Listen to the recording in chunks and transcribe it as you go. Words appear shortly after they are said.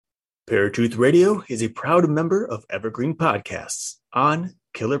Paratruth Radio is a proud member of Evergreen Podcasts on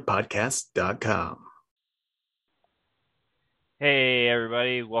KillerPodcast.com. Hey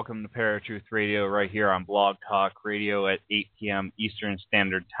everybody, welcome to Paratruth Radio right here on Blog Talk Radio at 8 p.m. Eastern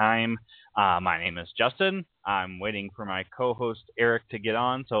Standard Time. My name is Justin. I'm waiting for my co-host Eric to get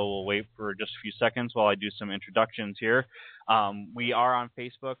on, so we'll wait for just a few seconds while I do some introductions here. We are on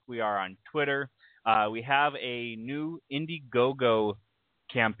Facebook. We are on Twitter. We have a new Indiegogo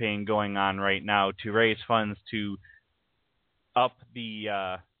campaign going on right now to raise funds to up the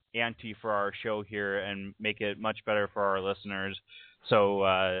ante for our show here and make it much better for our listeners. So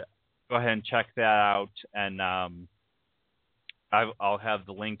go ahead and check that out, and I'll have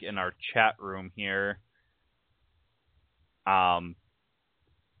the link in our chat room here. In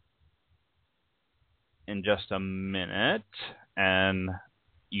just a minute, and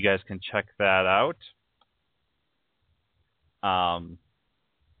you guys can check that out.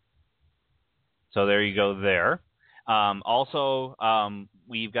 So there you go there. Also,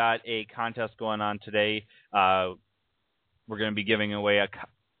 we've got a contest going on today. We're going to be giving away an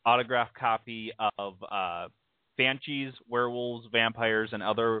autographed copy of Banshees, Werewolves, Vampires, and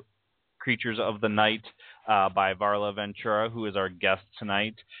Other Creatures of the Night by Varla Ventura, who is our guest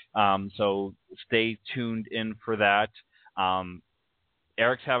tonight. So stay tuned in for that.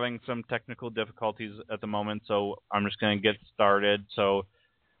 Eric's having some technical difficulties at the moment, so I'm just going to get started. So,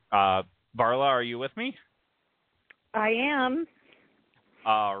 Varla, are you with me? I am.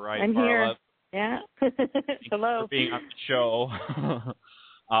 All right, I'm Varla. Here. Yeah. Hello. For being on the show.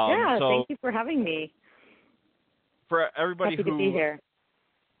 Thank you for having me. For everybody Happy to be here.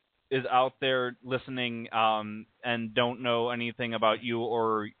 Is out there listening and don't know anything about you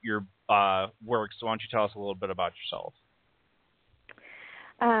or your work, so why don't you tell us a little bit about yourself?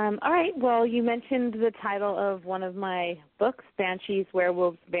 All right. Well, you mentioned the title of one of my books, Banshees,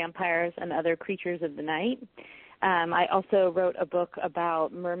 Werewolves, Vampires, and Other Creatures of the Night. I also wrote a book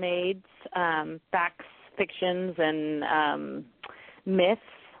about mermaids, facts, fictions, and myths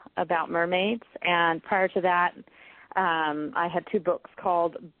about mermaids. And prior to that, I had two books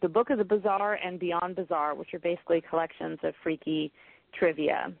called The Book of the Bizarre and Beyond Bizarre, which are basically collections of freaky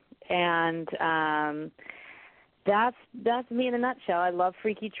trivia. And that's me in a nutshell. I love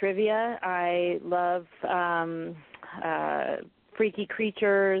freaky trivia. I love freaky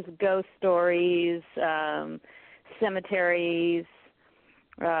creatures, ghost stories, cemeteries,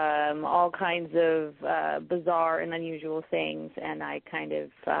 all kinds of bizarre and unusual things. And I kind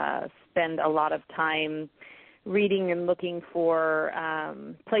of spend a lot of time reading and looking for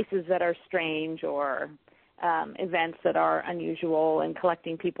places that are strange or events that are unusual and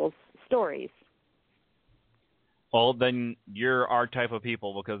collecting people's stories. Well, then you're our type of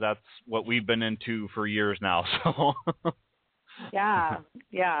people because that's what we've been into for years now. So. Yeah.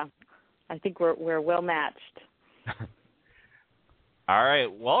 I think we're well matched. All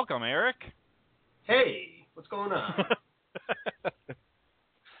right, welcome, Eric. Hey, what's going on?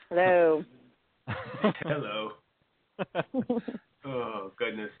 Hello. Hello. Oh,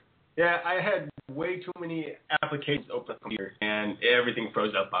 goodness. Yeah, I had way too many applications open up here, and everything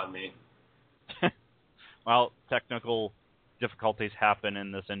froze up on me. Well, technical difficulties happen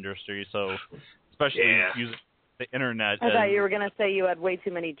in this industry, so especially using the internet. I thought you were going to say you had way too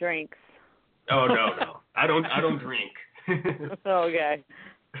many drinks. Oh, no. I don't drink. Okay.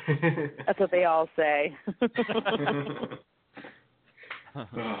 That's what they all say.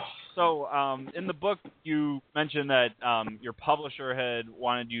 So, in the book, you mentioned that your publisher had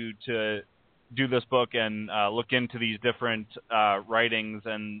wanted you to do this book and look into these different writings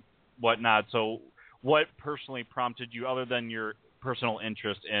and whatnot. So, what personally prompted you, other than your personal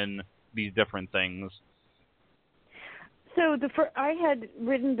interest in these different things? So I had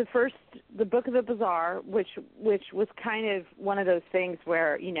written the Book of the Bizarre, which was kind of one of those things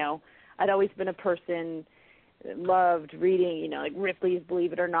where, I'd always been a person that loved reading, like Ripley's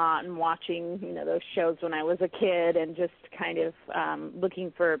Believe It or Not and watching, those shows when I was a kid and just kind of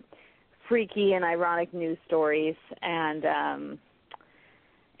looking for freaky and ironic news stories. And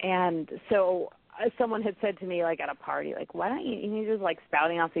so someone had said to me, like, at a party, like, why don't you're just, like,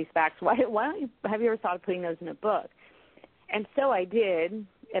 spouting off these facts. Why don't you, have you ever thought of putting those in a book? And so I did,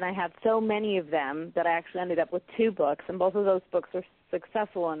 and I had so many of them that I actually ended up with two books, and both of those books are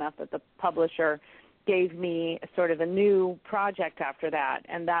successful enough that the publisher gave me sort of a new project after that,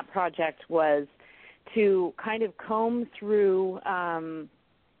 and that project was to kind of comb through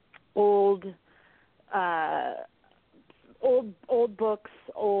old books,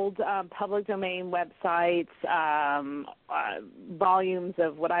 old public domain websites, volumes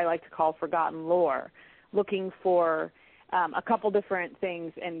of what I like to call forgotten lore, looking for a couple different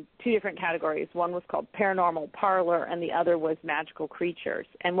things in two different categories. One was called Paranormal Parlor, and the other was Magical Creatures.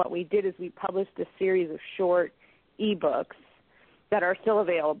 And what we did is we published a series of short ebooks that are still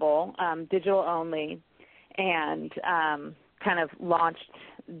available, digital only, and kind of launched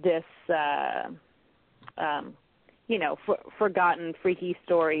this, forgotten, freaky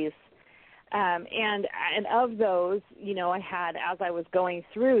stories. And of those, I had, as I was going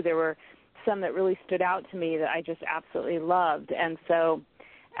through, there were some that really stood out to me that I just absolutely loved. And so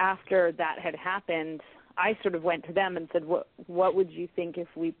after that had happened, I sort of went to them and said, what would you think if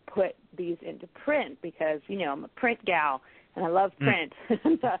we put these into print? Because, I'm a print gal, and I love print.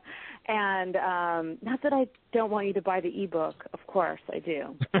 And not that I don't want you to buy the ebook. Of course I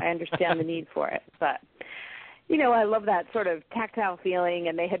do. I understand the need for it. But, I love that sort of tactile feeling,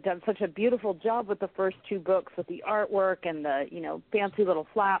 and they had done such a beautiful job with the first two books with the artwork and the, fancy little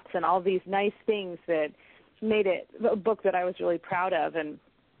flaps and all these nice things that made it a book that I was really proud of. And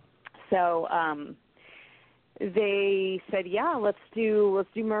so they said, yeah, let's do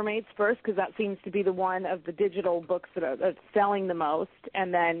mermaids first, because that seems to be the one of the digital books that are selling the most,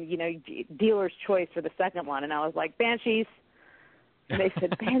 and then dealer's choice for the second one. And I was like, Banshees. And they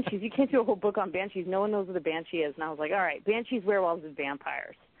said, Banshees, you can't do a whole book on Banshees. No one knows what a Banshee is. And I was like, all right, Banshees, werewolves, and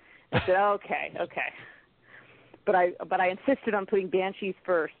vampires. I said, okay. But I insisted on putting Banshees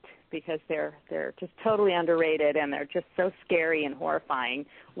first, because they're just totally underrated, and they're just so scary and horrifying,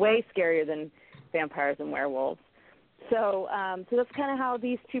 way scarier than vampires and werewolves. So that's kind of how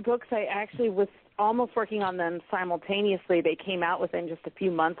these two books, I actually was almost working on them simultaneously. They came out within just a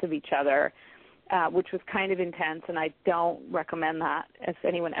few months of each other, which was kind of intense, and I don't recommend that. If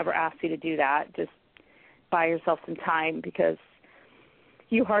anyone ever asks you to do that, just buy yourself some time, because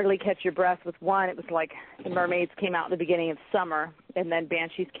you hardly catch your breath with one. It was like the Mermaids came out in the beginning of summer, and then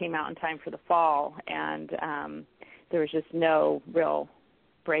Banshees came out in time for the fall, and there was just no real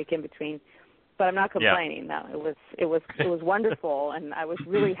break in between. But I'm not complaining. Yeah. No, it was wonderful, and I was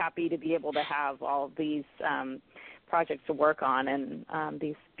really happy to be able to have all of these projects to work on, and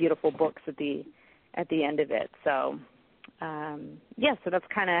these beautiful books at the end of it. So so that's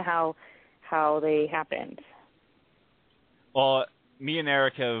kind of how they happened. Well, me and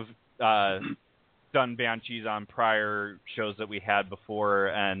Eric have done Banshees on prior shows that we had before,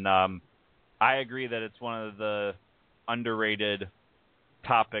 and I agree that it's one of the underrated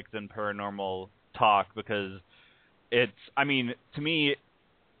topics in paranormal talk, because to me,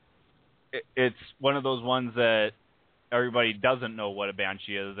 it's one of those ones that everybody doesn't know what a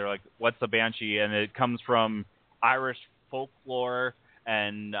banshee is. They're like, what's a banshee? And it comes from Irish folklore,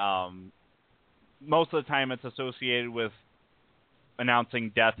 and most of the time it's associated with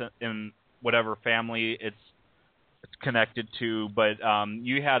announcing death in whatever family it's connected to. But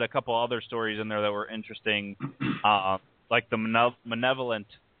you had a couple other stories in there that were interesting, like the malevolent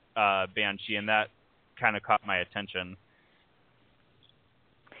banshee, and that kind of caught my attention.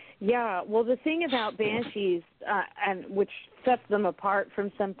 Yeah, well, the thing about banshees, and which sets them apart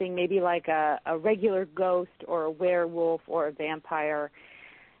from something maybe like a regular ghost or a werewolf or a vampire,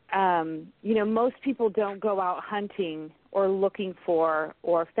 most people don't go out hunting or looking for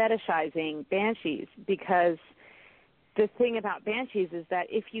or fetishizing banshees, because the thing about banshees is that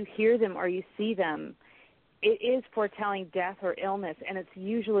if you hear them or you see them, it is foretelling death or illness, and it's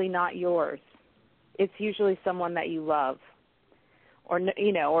usually not yours. It's usually someone that you love, or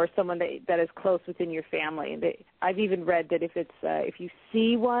someone that is close within your family. I've even read that if you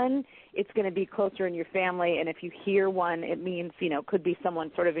see one, it's going to be closer in your family, and if you hear one, it means could be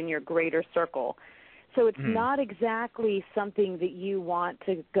someone sort of in your greater circle. So it's not exactly something that you want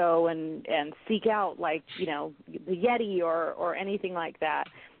to go and seek out, like the Yeti or anything like that.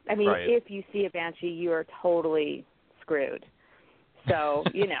 I mean, right. If you see a banshee, you are totally screwed. So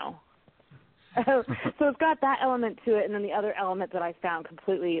So it's got that element to it, and then the other element that I found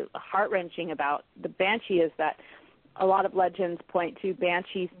completely heart-wrenching about the banshee is that a lot of legends point to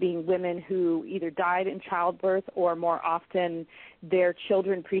banshees being women who either died in childbirth, or more often their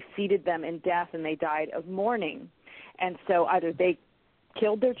children preceded them in death and they died of mourning. And so either they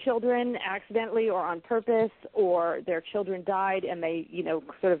killed their children accidentally or on purpose, or their children died and they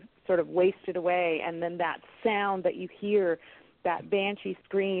sort of wasted away, and then that sound that you hear, that banshee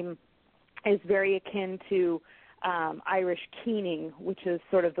scream, is very akin to Irish keening, which is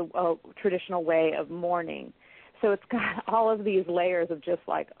sort of the traditional way of mourning. So it's got all of these layers of just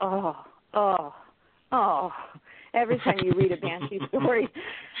like, oh, every time you read a banshee story.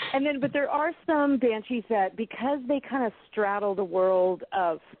 But there are some banshees that, because they kind of straddle the world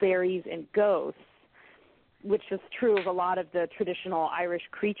of fairies and ghosts, which is true of a lot of the traditional Irish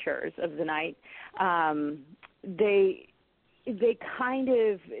creatures of the night, they kind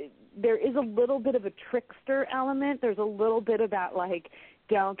of, there is a little bit of a trickster element. There's a little bit about like,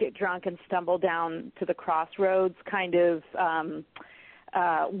 don't get drunk and stumble down to the crossroads kind of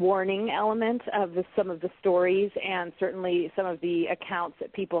warning element of some of the stories, and certainly some of the accounts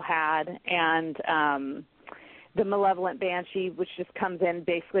that people had. And the malevolent banshee, which just comes in,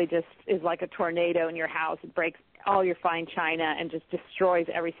 basically just is like a tornado in your house. It breaks all your fine china and just destroys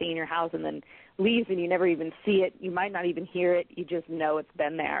everything in your house and then leaves, and you never even see it. You might not even hear it. You just know it's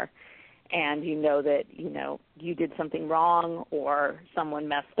been there. And you know that, you did something wrong or someone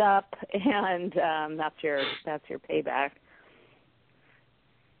messed up, and that's your payback.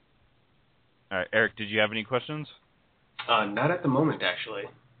 All right, Eric, did you have any questions? Not at the moment, actually.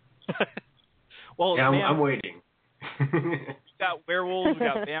 Well, yeah, man, I'm waiting. We got werewolves, we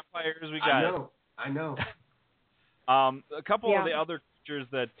got vampires, we got... I know. A couple of the other creatures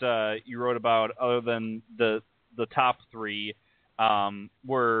that you wrote about, other than the top three,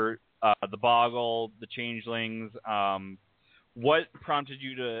 were the Boggle, the Changelings. What prompted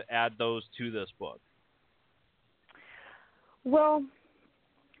you to add those to this book? Well,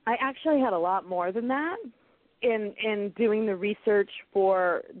 I actually had a lot more than that in doing the research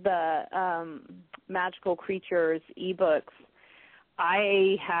for the Magical Creatures ebooks.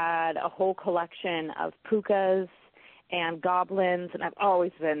 I had a whole collection of pukas and goblins, and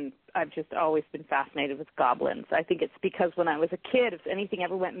I've just always been fascinated with goblins. I think it's because when I was a kid, if anything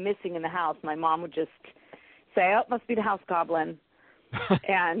ever went missing in the house, my mom would just say, "Oh, it must be the house goblin."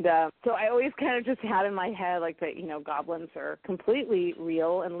 And so I always kind of just had in my head like that, goblins are completely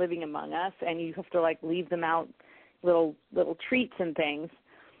real and living among us, and you have to like leave them out little treats and things.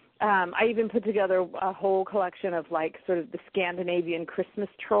 I even put together a whole collection of like sort of the Scandinavian Christmas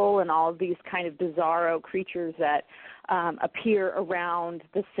troll and all of these kind of bizarro creatures that appear around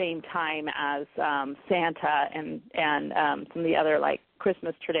the same time as Santa and some of the other like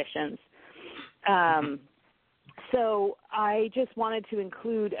Christmas traditions. So I just wanted to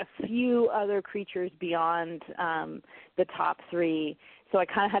include a few other creatures beyond the top three. So I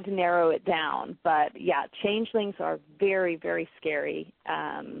kind of had to narrow it down. But, yeah, changelings are very, very scary.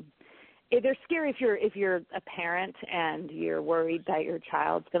 They're scary if you're a parent and you're worried that your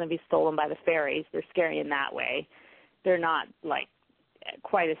child's going to be stolen by the fairies. They're scary in that way. They're not, like,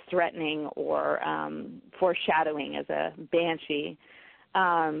 quite as threatening or foreshadowing as a banshee.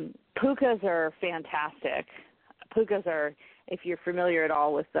 Pukas are fantastic. Pukas are, if you're familiar at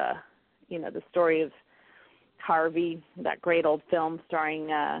all with the story of Harvey, that great old film starring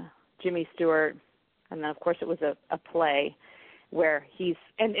Jimmy Stewart, and then of course it was a play where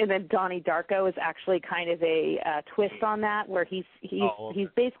and then Donnie Darko is actually kind of a twist on that, where he's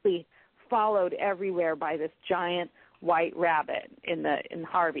basically followed everywhere by this giant white rabbit in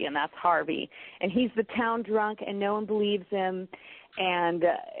Harvey, and that's Harvey, and he's the town drunk, and no one believes him. And,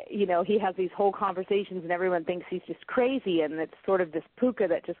 he has these whole conversations and everyone thinks he's just crazy. And it's sort of this puka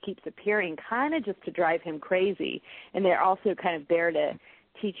that just keeps appearing kind of just to drive him crazy. And they're also kind of there to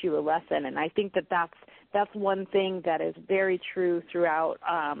teach you a lesson. And I think that's one thing that is very true throughout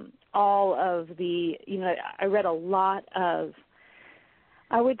all of the, I read a lot of,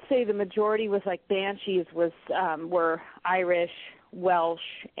 I would say the majority was like banshees were Irish, Welsh,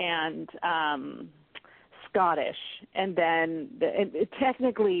 and Scottish, and then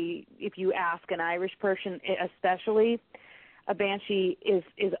technically, if you ask an Irish person, especially, a banshee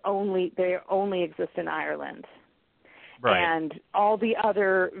they only exist in Ireland, right. And all the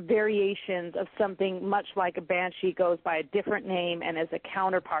other variations of something much like a banshee goes by a different name and is a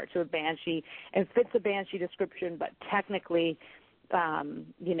counterpart to a banshee and fits a banshee description, but technically,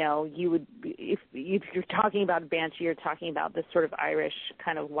 you would if you're talking about a banshee, you're talking about this sort of Irish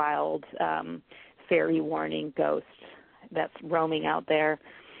kind of wild. Fairy warning ghost that's roaming out there.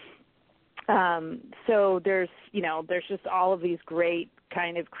 So there's just all of these great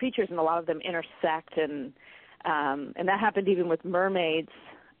kind of creatures, and a lot of them intersect, and that happened even with mermaids.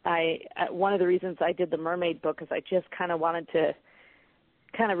 One of the reasons I did the mermaid book is I just kind of wanted to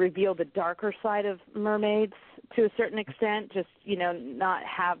kind of reveal the darker side of mermaids to a certain extent, just, not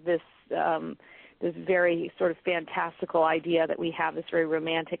have this very sort of fantastical idea that we have, this very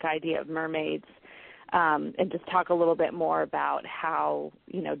romantic idea of mermaids. And just talk a little bit more about how,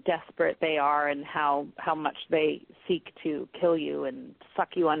 desperate they are and how much they seek to kill you and suck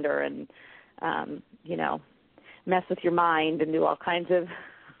you under and, mess with your mind and do all kinds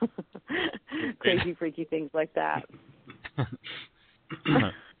of crazy, freaky things like that.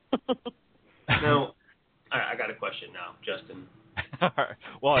 Now, I got a question now, Justin.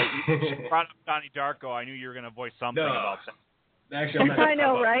 Well, you brought up Donnie Darko. I knew you were going to voice something about that. Actually, I'm not I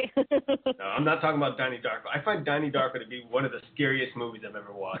know, right? No, I'm not talking about Donnie Darko. I find Donnie Darko to be one of the scariest movies I've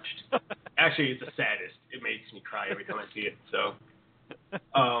ever watched. Actually, it's the saddest. It makes me cry every time I see it. So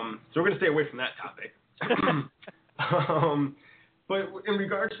we're going to stay away from that topic. But in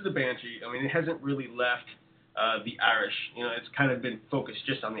regards to the Banshee, I mean, it hasn't really left the Irish. You know, it's kind of been focused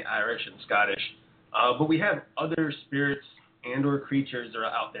just on the Irish and Scottish. But we have other spirits and or creatures that are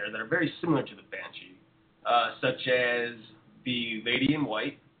out there that are very similar to the Banshee, such as the Lady in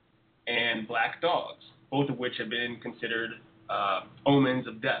White and Black Dogs, both of which have been considered omens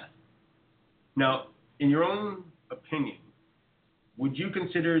of death. Now, in your own opinion, would you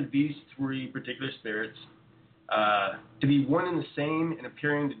consider these three particular spirits to be one and the same and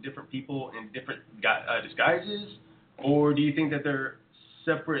appearing to different people in different disguises, or do you think that they're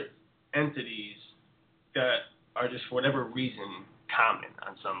separate entities that are just for whatever reason common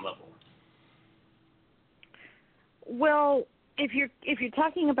on some level? Well, if you're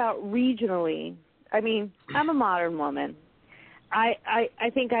talking about regionally, I mean, I'm a modern woman. I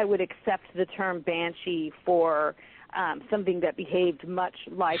think I would accept the term banshee for something that behaved much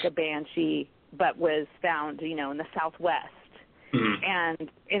like a banshee, but was found, in the Southwest. Mm-hmm.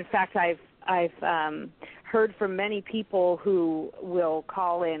 And in fact, I've heard from many people who will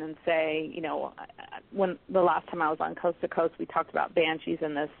call in and say, when the last time I was on Coast to Coast, we talked about banshees,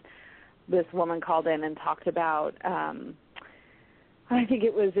 and this woman called in and talked about, I think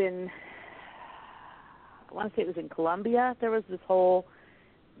it was I want to say it was in Colombia. There was this whole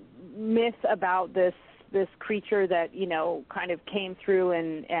myth about this creature that, kind of came through,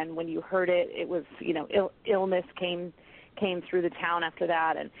 and when you heard it, it was, illness came through the town after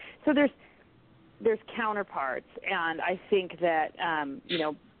that. And so there's counterparts, and I think that,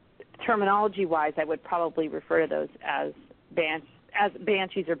 terminology-wise, I would probably refer to those as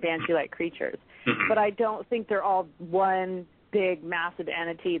banshees or banshee-like creatures. Mm-hmm. But I don't think they're all one big, massive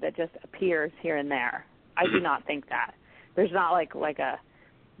entity that just appears here and there. I do not think that. There's not like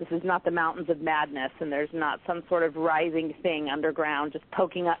this is not the Mountains of Madness, and there's not some sort of rising thing underground just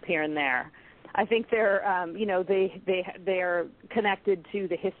poking up here and there. I think they're, they're connected to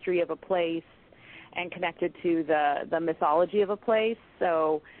the history of a place and connected to the mythology of a place.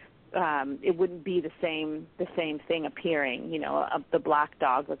 So it wouldn't be the same thing appearing. The black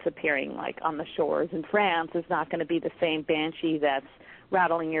dog that's appearing like on the shores in France is not going to be the same banshee that's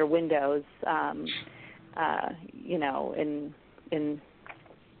rattling your windows. In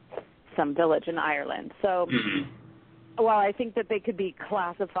some village in Ireland. So, while I think that they could be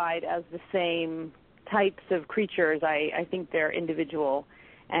classified as the same types of creatures, I think they're individual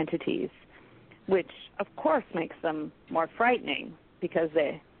entities, which, of course, makes them more frightening because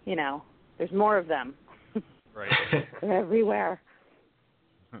there's more of them. Right. They're everywhere.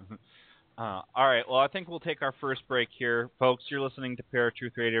 All right. Well, I think we'll take our first break here. Folks, you're listening to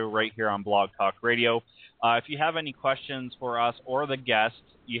Paratruth Radio right here on Blog Talk Radio. If you have any questions for us or the guest,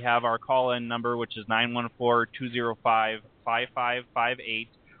 you have our call-in number, which is 914-205-5558,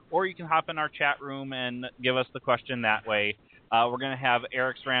 or you can hop in our chat room and give us the question that way. We're going to have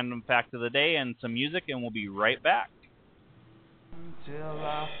Eric's Random Fact of the Day and some music, and we'll be right back.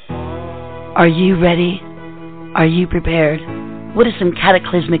 Are you ready? Are you prepared? What if some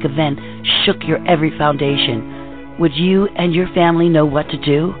cataclysmic event shook your every foundation? Would you and your family know what to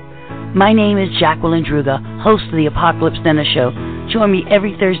do? My name is Jacqueline Druga, host of the Apocalypse Nena Show. Join me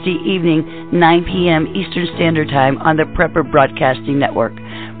every Thursday evening, 9 p.m. Eastern Standard Time on the Prepper Broadcasting Network.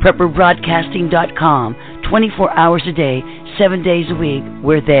 PrepperBroadcasting.com. 24 hours a day, 7 days a week.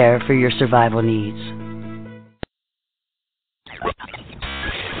 We're there for your survival needs.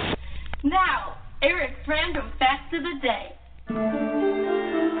 Now, Eric's Random Fact of the Day.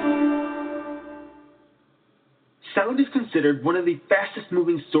 Sound is considered one of the fastest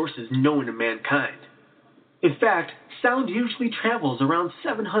moving sources known to mankind. In fact, sound usually travels around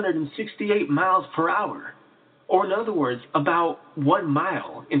 768 miles per hour, or in other words, about 1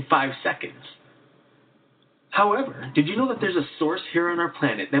 mile in 5 seconds. However, did you know that there's a source here on our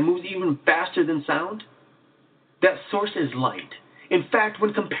planet that moves even faster than sound? That source is light. In fact,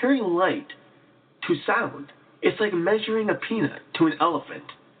 when comparing light to sound, it's like measuring a peanut to an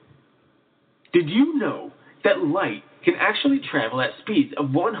elephant. Did you know that light can actually travel at speeds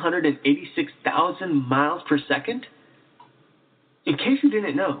of 186,000 miles per second? In case you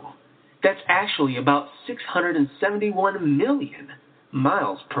didn't know, that's actually about 671 million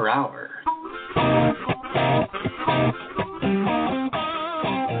miles per hour.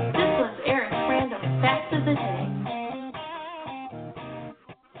 This was Eric's Random Fact of the Day.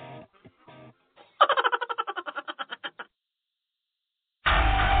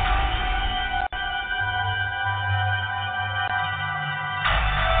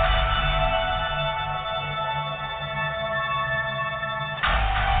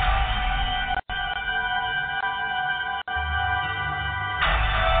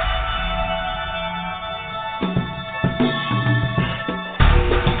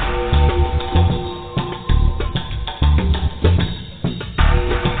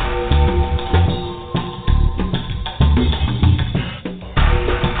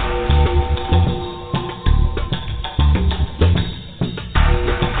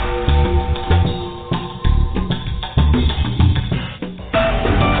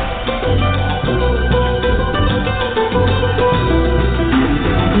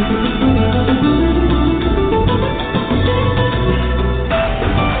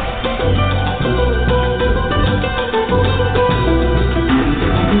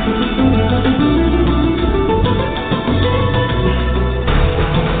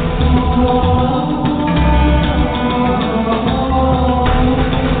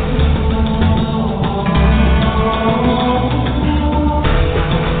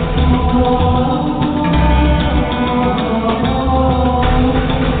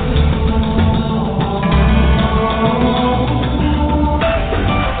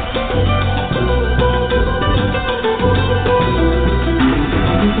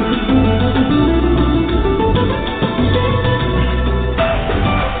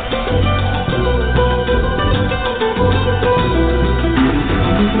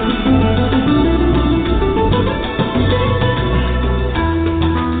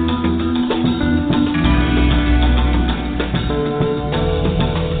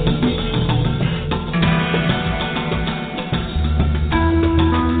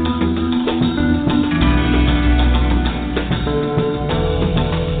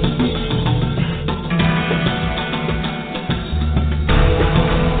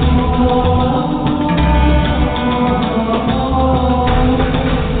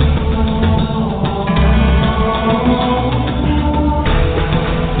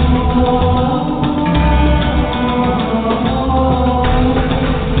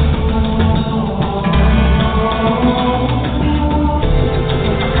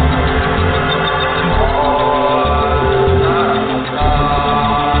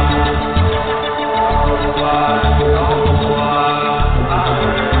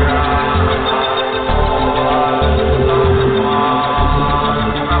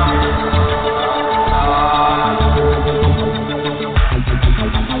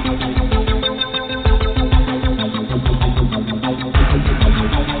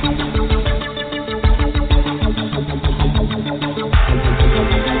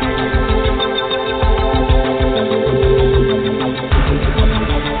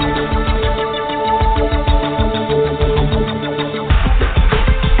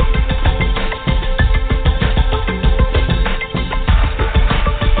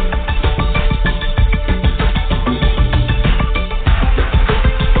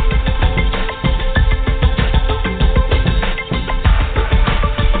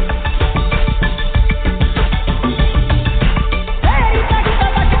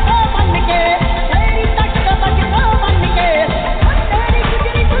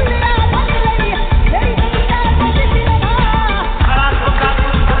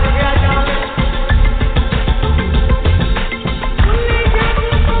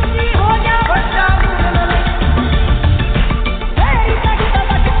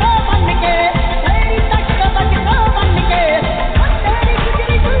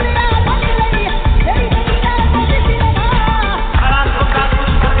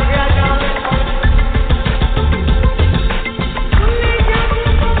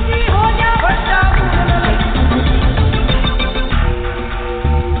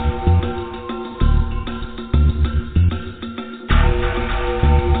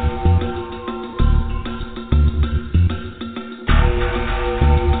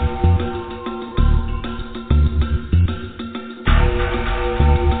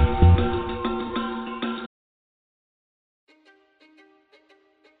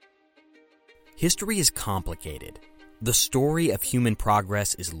 History is complicated. The story of human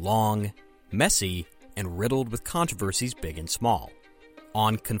progress is long, messy, and riddled with controversies big and small.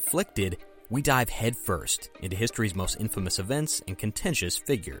 On Conflicted, we dive headfirst into history's most infamous events and contentious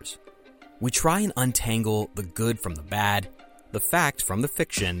figures. We try and untangle the good from the bad, the fact from the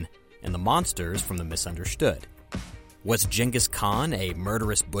fiction, and the monsters from the misunderstood. Was Genghis Khan a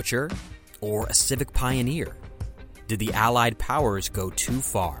murderous butcher or a civic pioneer? Did the Allied powers go too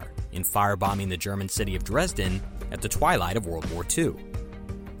far in firebombing the German city of Dresden at the twilight of World War II?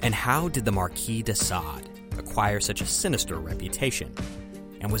 And how did the Marquis de Sade acquire such a sinister reputation?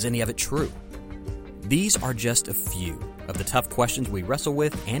 And was any of it true? These are just a few of the tough questions we wrestle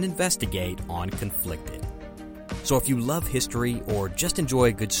with and investigate on Conflicted. So if you love history or just enjoy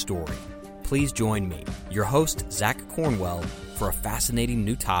a good story, please join me, your host, Zach Cornwell, for a fascinating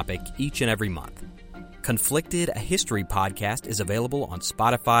new topic each and every month. Conflicted, a history podcast, is available on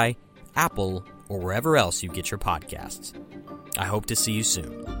Spotify, Apple, or wherever else you get your podcasts. I hope to see you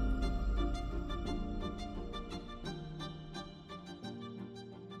soon.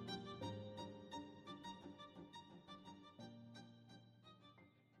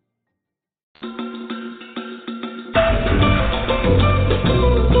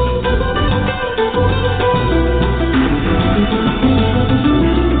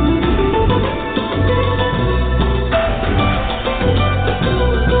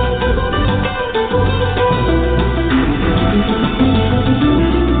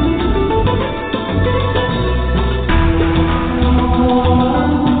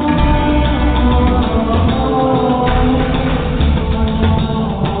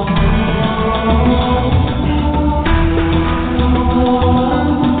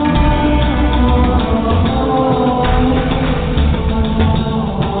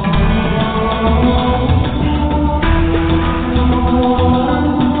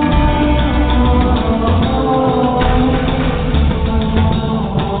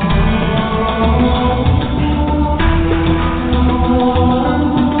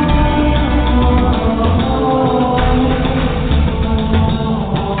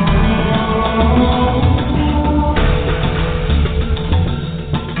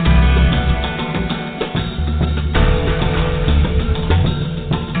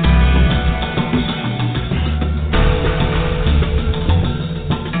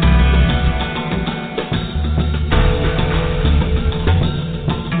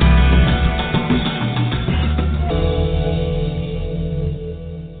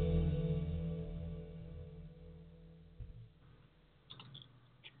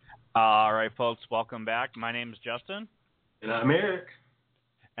 All right, folks, welcome back. My name is Justin. And I'm Eric.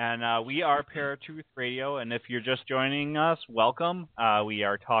 And we are Paratruth Radio, and if you're just joining us, welcome. We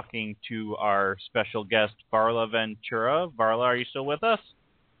are talking to our special guest, Varla Ventura. Varla, are you still with us?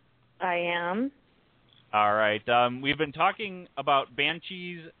 I am. All right. We've been talking about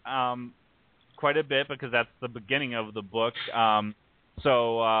Banshees quite a bit because that's the beginning of the book.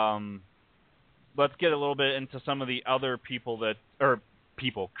 So let's get a little bit into some of the other creatures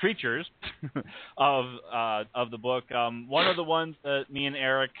of the book. One of the ones that me and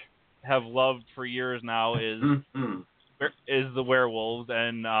Eric have loved for years now is the werewolves,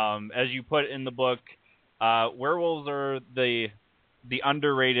 and as you put in the book, werewolves are the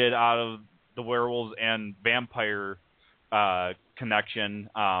underrated out of the werewolves and vampire connection,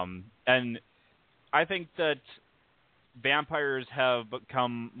 and I think that vampires have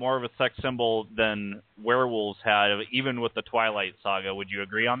become more of a sex symbol than werewolves had, even with the Twilight Saga. Would you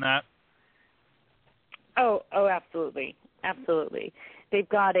agree on that? Oh, absolutely. Absolutely. They've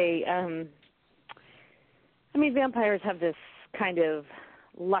got vampires have this kind of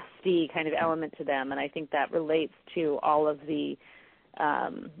lusty kind of element to them, and I think that relates to all of the,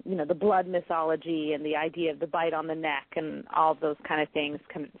 the blood mythology and the idea of the bite on the neck and all of those kind of things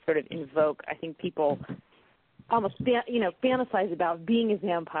kind of sort of invoke, I think people almost, fantasize about being a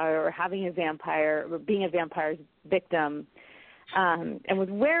vampire or having a vampire or being a vampire's victim. And with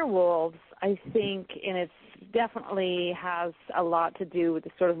werewolves, I think, and it definitely has a lot to do with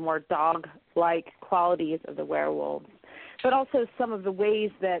the sort of more dog-like qualities of the werewolves, but also some of the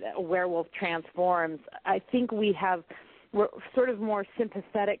ways that a werewolf transforms. I think we're sort of more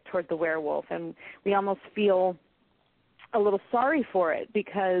sympathetic toward the werewolf, and we almost feel a little sorry for it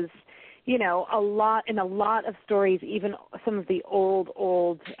because, in a lot of stories, even some of the old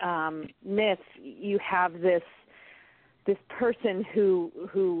myths, you have this person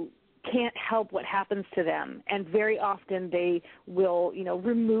who can't help what happens to them, and very often they will,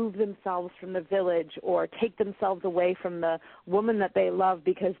 remove themselves from the village or take themselves away from the woman that they love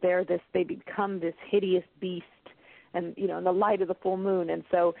because they become this hideous beast and in the light of the full moon, and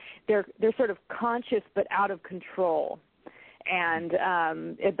so they're sort of conscious but out of control. And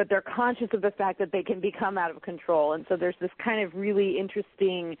but they're conscious of the fact that they can become out of control, and so there's this kind of really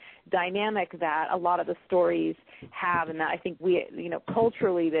interesting dynamic that a lot of the stories have, and that I think we,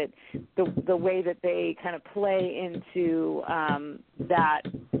 culturally, that the way that they kind of play into that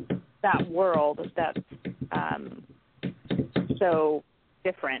world that's so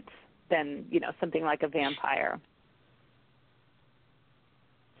different than something like a vampire.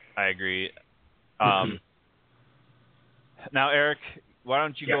 I agree. Now, Eric, why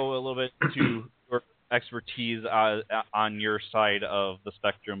don't you go a little bit to your expertise on your side of the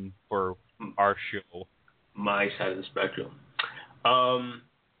spectrum for our show? My side of the spectrum.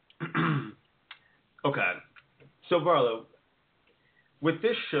 Okay. So, Barlow, with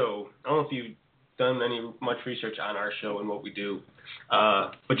this show, I don't know if you've done much research on our show and what we do,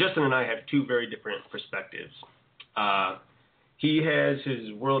 but Justin and I have two very different perspectives. He has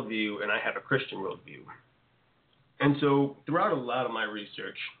his worldview, and I have a Christian worldview. And so throughout a lot of my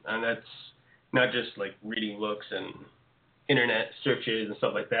research, and that's not just like reading books and internet searches and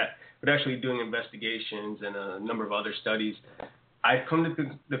stuff like that, but actually doing investigations and a number of other studies, I've come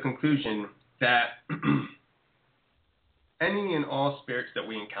to the conclusion that any and all spirits that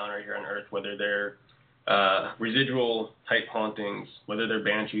we encounter here on Earth, whether they're residual type hauntings, whether they're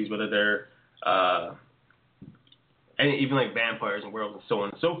banshees, whether they're even like vampires and werewolves and so on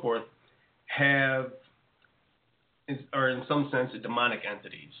and so forth, are in some sense demonic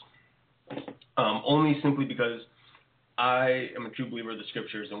entities. Only simply because I am a true believer of the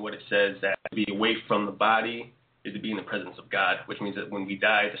scriptures and what it says, that to be away from the body is to be in the presence of God, which means that when we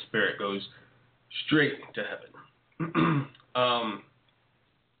die, the spirit goes straight to heaven.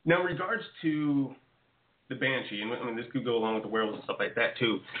 Now, in regards to the banshee, and I mean, this could go along with the werewolves and stuff like that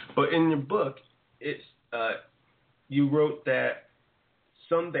too, but in your book, you wrote that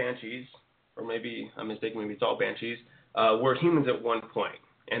some banshees, or maybe I'm mistaken, maybe it's all banshees, were humans at one point,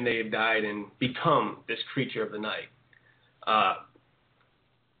 and they have died and become this creature of the night.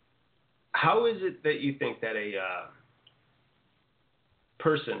 How is it that you think that a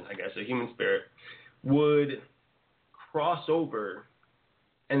person, I guess, a human spirit, would cross over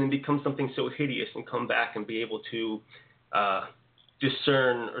and then become something so hideous and come back and be able to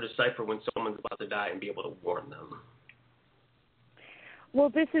discern or decipher when someone's about to die and be able to warn them? Well,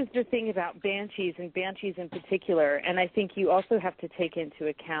 this is the thing about banshees, and banshees in particular, and I think you also have to take into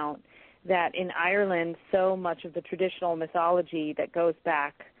account that in Ireland, so much of the traditional mythology that goes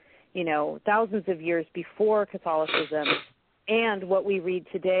back, thousands of years before Catholicism, and what we read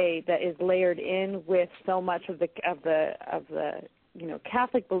today that is layered in with so much of the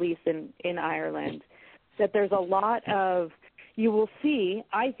Catholic beliefs in Ireland, that there's a lot of,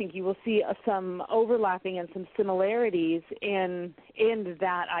 I think you will see some overlapping and some similarities in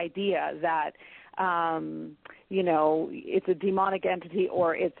that idea that, it's a demonic entity,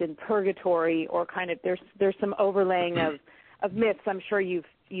 or it's in purgatory, or kind of there's some overlaying of myths. I'm sure you've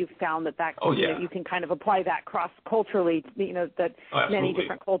found that you can kind of apply that cross-culturally, that many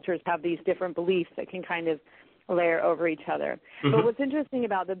different cultures have these different beliefs that can kind of layer over each other. Mm-hmm. But what's interesting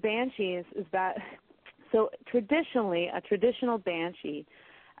about the banshees is that, so traditionally, a traditional banshee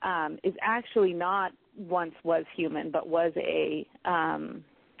is actually not once was human, but was a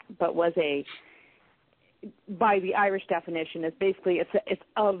by the Irish definition, is basically it's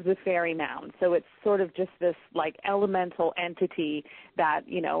of the fairy mound. So it's sort of just this like elemental entity that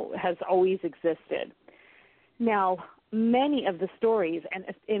has always existed. Now, many of the stories, and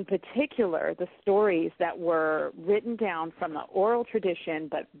in particular the stories that were written down from the oral tradition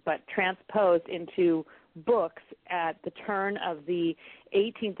but transposed into books at the turn of the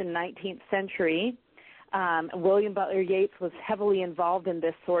 18th and 19th century, William Butler Yeats was heavily involved in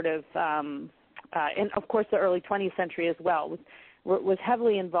this sort of, and of course the early 20th century as well, was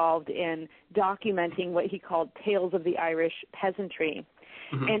heavily involved in documenting what he called tales of the Irish peasantry.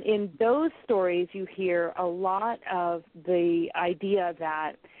 Mm-hmm. And in those stories, you hear a lot of the idea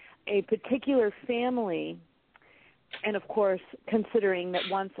that a particular family, and of course, considering that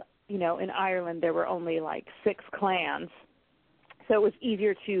once, in Ireland there were only like 6 clans, so it was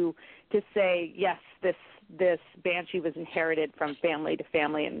easier to say, yes, this banshee was inherited from family to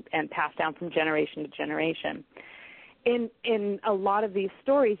family and passed down from generation to generation. In a lot of these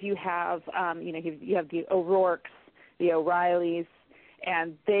stories, you have, you have the O'Rourkes, the O'Reillys,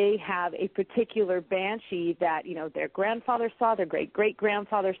 and they have a particular banshee that, their grandfather saw, their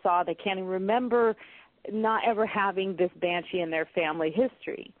great-great-grandfather saw. They can't even remember not ever having this banshee in their family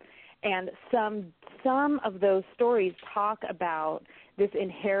history. And some of those stories talk about this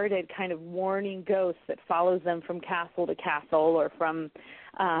inherited kind of warning ghost that follows them from castle to castle or from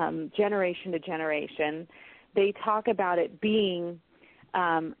generation to generation. They talk about it being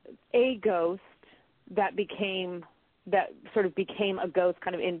a ghost that sort of became a ghost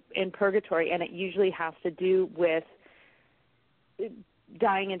kind of in purgatory, and it usually has to do with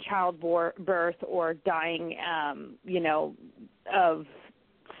dying in childbirth or dying, of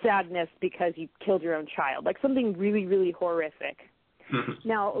sadness because you killed your own child, like something really, really horrific.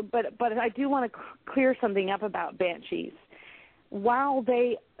 Now, but I do want to clear something up about banshees. While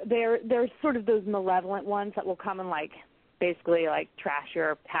they're sort of those malevolent ones that will come and basically trash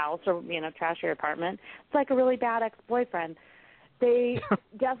your house or trash your apartment. It's like a really bad ex-boyfriend. They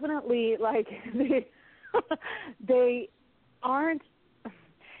definitely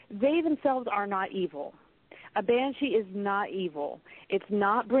they themselves are not evil. A banshee is not evil. It's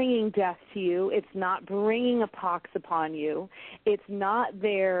not bringing death to you. It's not bringing a pox upon you. It's not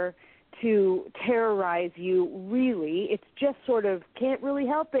there to terrorize you, really. It's just sort of can't really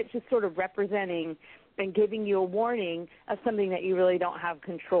help it, just sort of representing and giving you a warning of something that you really don't have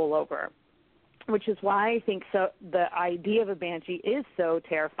control over, which is why I think the idea of a banshee is so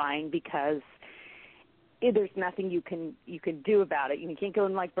terrifying, because there's nothing you can do about it. You can't go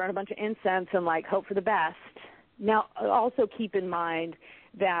and burn a bunch of incense and hope for the best. Now, also keep in mind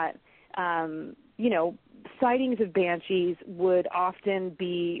that sightings of banshees would often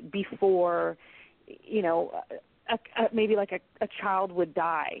be before maybe a child would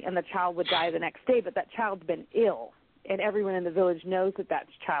die, and the child would die the next day, but that child's been ill, and everyone in the village knows that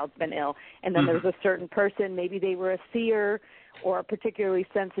child's been ill. And then there's a certain person, maybe they were a seer or a particularly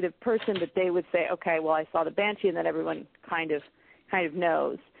sensitive person, that they would say, okay, well, I saw the banshee, and then everyone kind of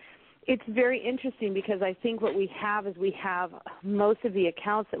knows. It's very interesting, because I think what we have is most of the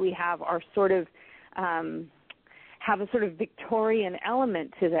accounts that we have are sort of have a sort of Victorian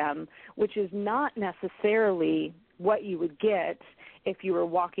element to them, which is not necessarily what you would get if you were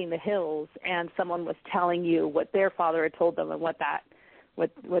walking the hills and someone was telling you what their father had told them and what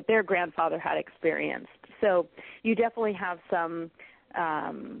their grandfather had experienced. So you definitely have some,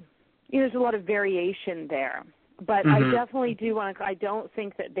 there's a lot of variation there. But I definitely do I don't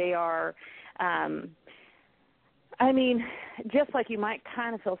think that they are, just like you might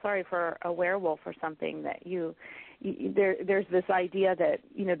kind of feel sorry for a werewolf or something, that there's this idea that,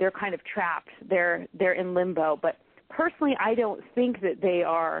 they're kind of trapped, they're in limbo. But personally, I don't think that they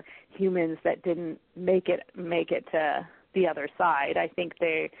are humans that didn't make it to the other side. I think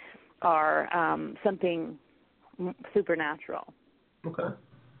they are something supernatural. Okay.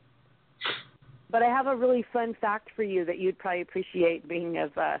 But I have a really fun fact for you that you'd probably appreciate, being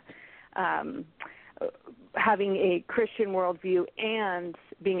of having a Christian worldview and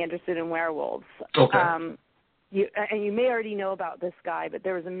being interested in werewolves. Okay. You may already know about this guy, but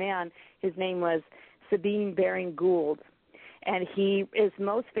there was a man, his name was Sabine Baring Gould, and he is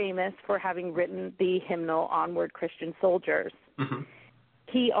most famous for having written the hymnal Onward Christian Soldiers. Mm-hmm.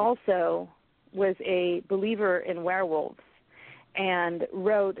 He also was a believer in werewolves and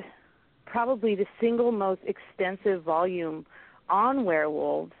wrote probably the single most extensive volume on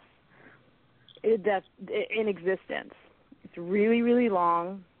werewolves that's in existence. It's really, really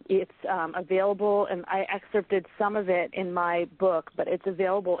long. It's available, and I excerpted some of it in my book, but it's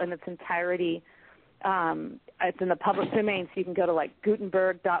available in its entirety. It's in the public domain, so you can go to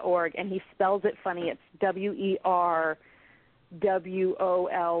Gutenberg.org, and he spells it funny. It's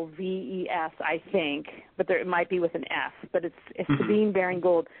WERWOLVES, I think, but it might be with an F, but it's Sabine Baring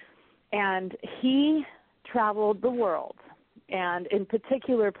Gould. And he traveled the world, and in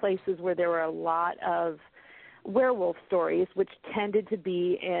particular places where there were a lot of werewolf stories, which tended to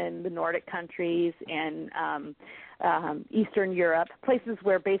be in the Nordic countries and Eastern Europe, places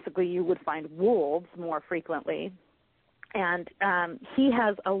where basically you would find wolves more frequently. And he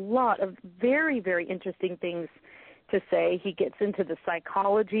has a lot of very, very interesting things to say. He gets into the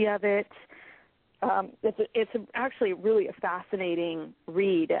psychology of it. It's actually really a fascinating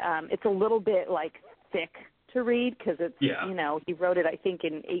read. It's a little bit thick to read, because it's, he wrote it, I think,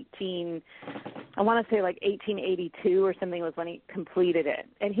 in 1882 or something was when he completed it.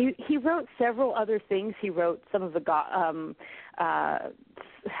 And he wrote several other things. He wrote some of the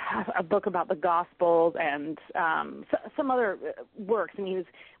a book about the Gospels and some other works, and he was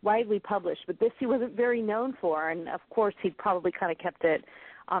widely published. But this he wasn't very known for, and of course he probably kind of kept it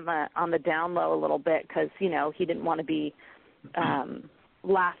on the down low a little bit, because he didn't want to be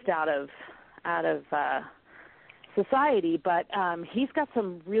laughed out of society. But he's got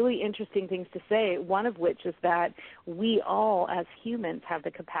some really interesting things to say, one of which is that we all as humans have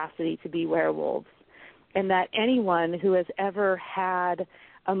the capacity to be werewolves, and that anyone who has ever had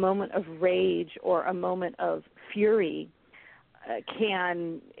a moment of rage or a moment of fury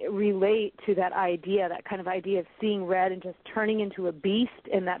can relate to that idea, that kind of idea of seeing red and just turning into a beast,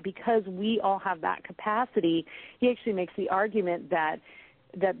 and that because we all have that capacity, he actually makes the argument that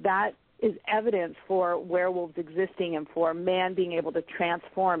is evidence for werewolves existing and for man being able to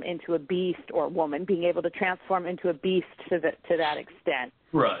transform into a beast, or woman being able to transform into a beast to that extent.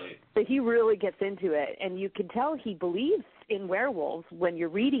 Right. So he really gets into it, and you can tell he believes in werewolves when you're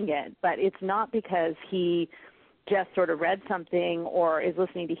reading it, but it's not because he just sort of read something or is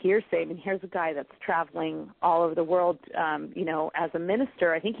listening to hearsay. I mean, here's a guy that's traveling all over the world, as a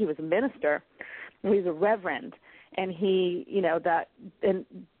minister. I think he was a minister. He's a reverend, and he,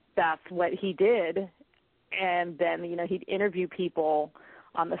 that's what he did. And then, he'd interview people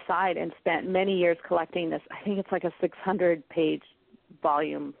on the side and spent many years collecting this. I think it's like a 600-page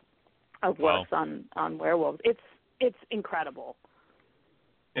volume of works on werewolves. It's incredible.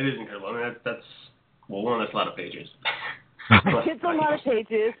 It is incredible. I mean, that's a lot of pages. It's a lot of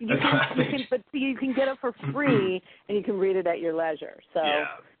pages. But you can get it for free, and you can read it at your leisure. So. Yeah.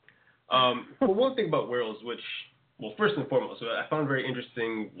 Well, one thing about werewolves, first and foremost, what I found very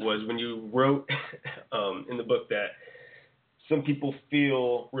interesting was when you wrote in the book that some people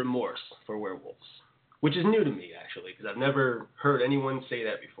feel remorse for werewolves, which is new to me, actually, because I've never heard anyone say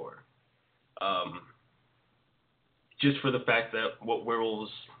that before. Just for the fact that what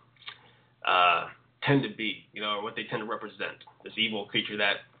werewolves tend to be, or what they tend to represent, this evil creature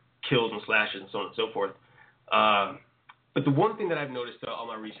that kills and slashes and so on and so forth. But the one thing that I've noticed throughout all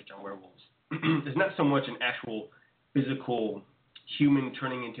my research on werewolves is not so much an actual physical human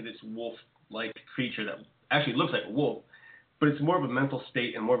turning into this wolf-like creature that actually looks like a wolf, but it's more of a mental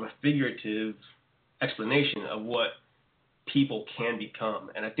state and more of a figurative explanation of what people can become.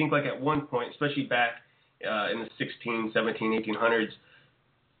 And I think like at one point, especially back in the 16, 17, 1800s,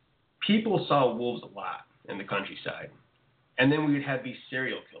 people saw wolves a lot in the countryside. And then we would have these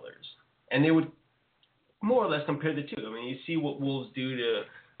serial killers. And they would more or less compare the two. I mean, you see what wolves do to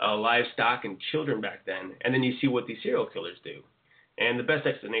livestock and children back then, and then you see what these serial killers do. And the best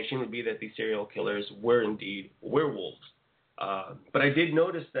explanation would be that these serial killers were indeed werewolves. But I did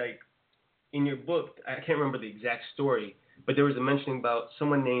notice that in your book, I can't remember the exact story, but there was a mentioning about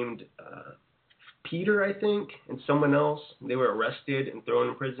someone named Peter, I think, and someone else. They were arrested and thrown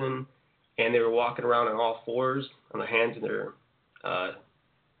in prison, and they were walking around on all fours, on their hands and their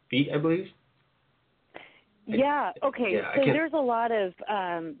feet, I believe. Yeah. Okay. Yeah, so there's a lot of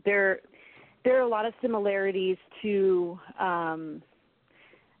there are a lot of similarities to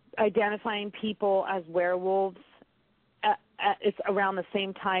identifying people as werewolves. It's around the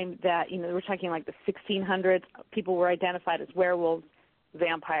same time that we're talking like the 1600s. People were identified as werewolves,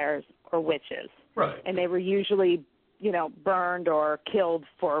 vampires, or witches. Right. And they were usually, burned or killed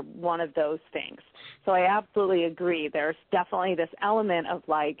for one of those things. So I absolutely agree. There's definitely this element of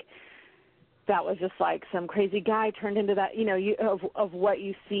like, that was just like some crazy guy turned into that, of what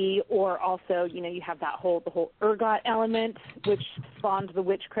you see, or also, you have the whole ergot element, which spawned the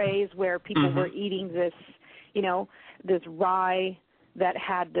witch craze, where people were eating this, this rye that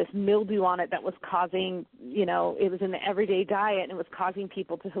had this mildew on it that was causing, it was in the everyday diet, and it was causing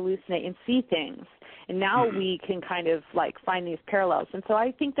people to hallucinate and see things. And now we can kind of like find these parallels. And so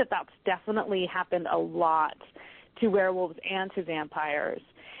I think that that's definitely happened a lot to werewolves and to vampires.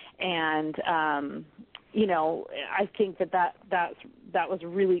 And, I think that was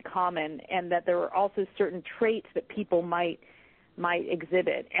really common, and that there were also certain traits that people might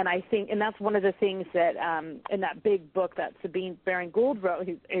exhibit. And I think, and that's one of the things that in that big book that Sabine Baring-Gould wrote,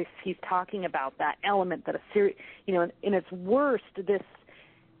 he's talking about that element that in its worst,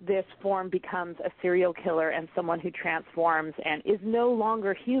 this form becomes a serial killer and someone who transforms and is no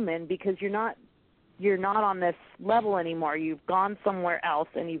longer human, because you're not on this level anymore. You've gone somewhere else,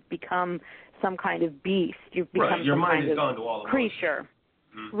 and you've become some kind of beast. You've become Your some mind kind has of gone to all creature.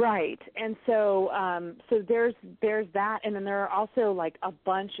 Right. And so there's that, and then there are also like a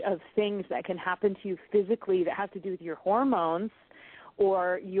bunch of things that can happen to you physically that have to do with your hormones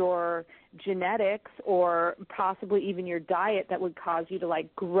or your genetics, or possibly even your diet, that would cause you to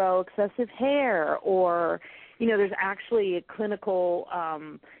like grow excessive hair, or there's actually a clinical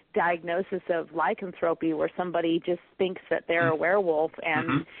diagnosis of lycanthropy, where somebody just thinks that they're a werewolf,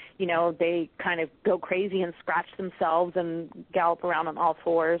 and they kind of go crazy and scratch themselves and gallop around on all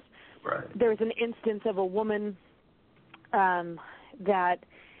fours. Right. There's an instance of a woman that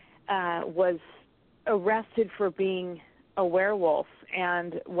was arrested for being a werewolf,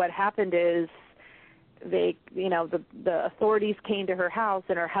 and what happened is they, the authorities came to her house,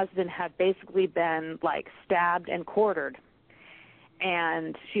 and her husband had basically been like stabbed and quartered,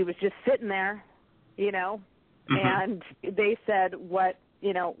 and she was just sitting there, and they said, what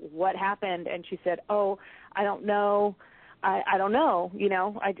happened? And she said, oh, I don't know. I don't know.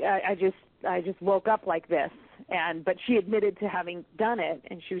 I just woke up like this. But she admitted to having done it,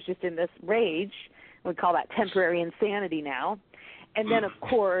 and she was just in this rage. We call that temporary insanity now. And then, of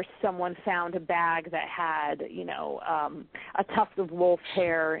course, someone found a bag that had, a tuft of wolf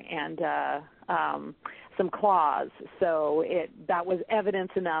hair and some claws. So that was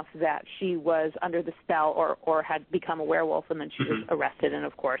evidence enough that she was under the spell or had become a werewolf, and then she was arrested and,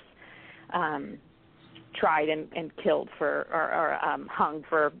 of course, tried and killed or hung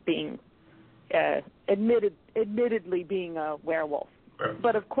for being admittedly being a werewolf. Right.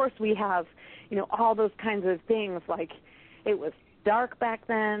 But, of course, we have, all those kinds of things, like it was dark back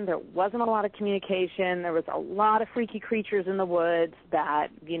then. There wasn't a lot of communication. There was a lot of freaky creatures in the woods that,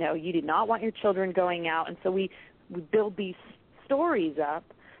 you did not want your children going out. And so we build these stories up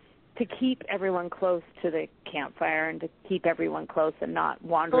to keep everyone close to the campfire and to keep everyone close and not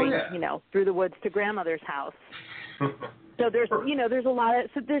wandering, through the woods to grandmother's house. So there's a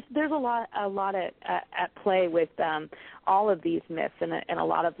lot at play with all of these myths and a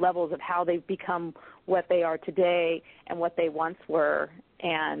lot of levels of how they've become what they are today and what they once were.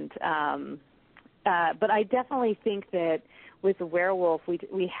 And but I definitely think that with a werewolf,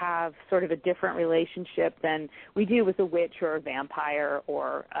 we have sort of a different relationship than we do with a witch or a vampire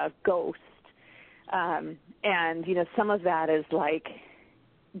or a ghost. And some of that is like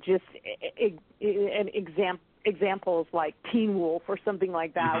just an examples like Teen Wolf or something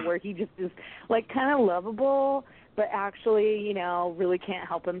like that, where he just is like kind of lovable, but actually, really can't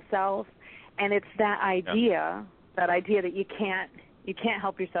help himself. And it's that idea that you can't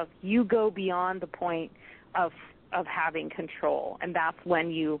help yourself. You go beyond the point of having control, and that's when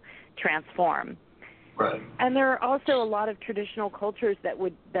you transform. Right. And there are also a lot of traditional cultures that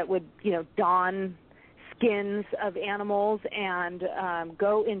would don skins of animals and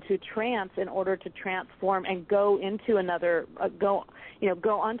go into trance in order to transform and go into another go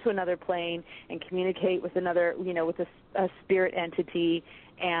onto another plane and communicate with another with a spirit entity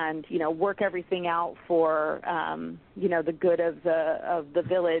and work everything out for the good of the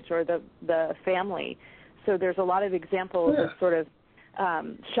village or the family. So there's a lot of examples of sort of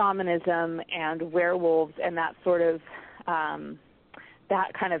shamanism and werewolves and that sort of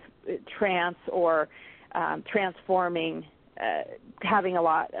that kind of trance or transforming, having a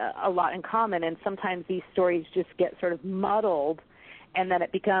lot in common, and sometimes these stories just get sort of muddled, and then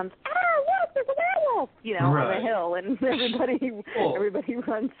it becomes, look, there's a werewolf, on the hill, and everybody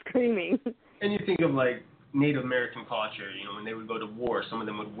runs screaming. And you think of like Native American culture, when they would go to war, some of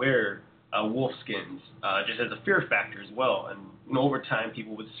them would wear wolf skins, just as a fear factor as well, and over time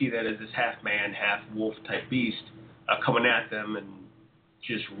people would see that as this half man, half wolf type beast coming at them and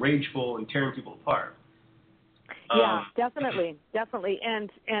just rageful and tearing people apart. Yeah, definitely,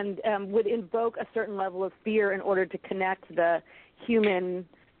 and would invoke a certain level of fear in order to connect the human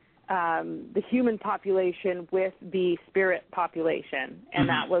population with the spirit population, and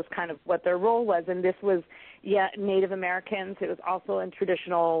that was kind of what their role was. And this was, Native Americans. It was also in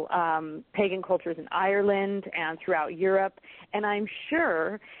traditional pagan cultures in Ireland and throughout Europe. And I'm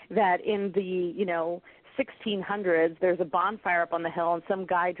sure that in the 1600s, there's a bonfire up on the hill, and some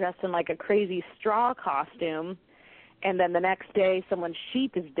guy dressed in like a crazy straw costume. And then the next day, someone's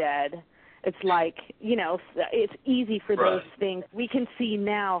sheep is dead. It's like, it's easy for those things. We can see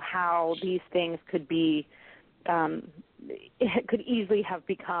now how these things could be, it could easily have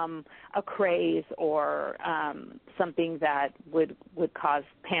become a craze or something that would cause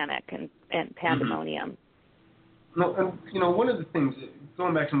panic and pandemonium. No, and, one of the things,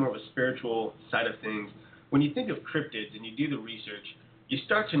 going back to more of a spiritual side of things, when you think of cryptids and you do the research, you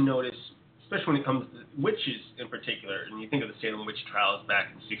start to notice, especially when it comes to witches in particular, and you think of the Salem witch trials back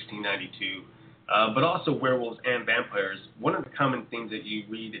in 1692, but also werewolves and vampires, one of the common things that you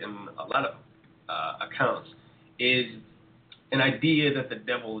read in a lot of accounts is an idea that the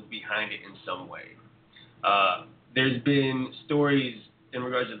devil is behind it in some way. There's been stories in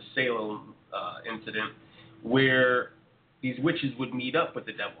regards to the Salem incident where these witches would meet up with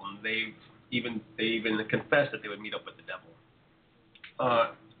the devil, and they even confessed that they would meet up with the devil.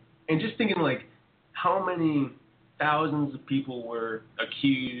 And just thinking, like, how many thousands of people were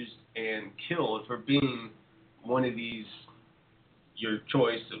accused and killed for being one of these, your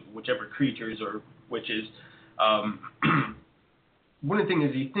choice of whichever creatures or witches. One of the things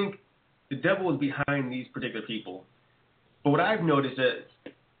is you think the devil is behind these particular people. But what I've noticed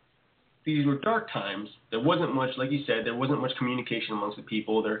is these were dark times. There wasn't much, like you said, there wasn't much communication amongst the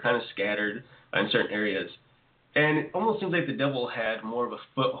people. They're kind of scattered in certain areas. And it almost seems like the devil had more of a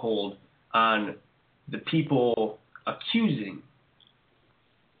foothold on the people accusing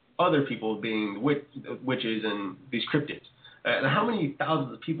other people of being witches and these cryptids. How many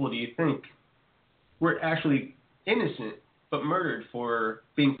thousands of people do you think were actually innocent but murdered for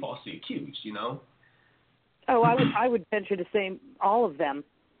being falsely accused, you know? Oh, I would venture to say all of them.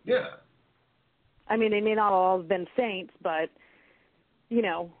 Yeah. I mean, they may not all have been saints, but, you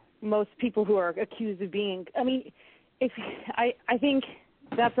know, most people who are accused of being, I mean, I think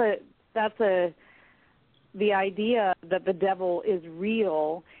the idea that the devil is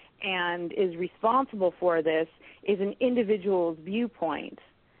real and is responsible for this is an individual's viewpoint,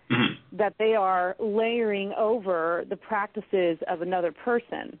 that they are layering over the practices of another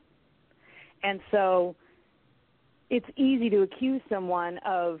person. And so it's easy to accuse someone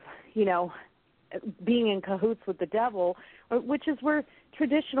of, you know, being in cahoots with the devil, which is where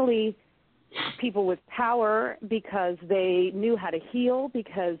traditionally people with power, because they knew how to heal,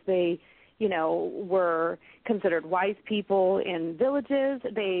 because they, you know, were considered wise people in villages.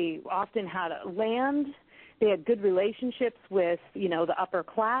 They often had land. They had good relationships with, you know, the upper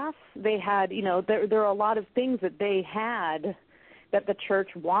class. They had, you know, there are a lot of things that they had that the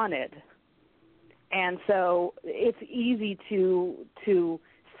church wanted. And so it's easy to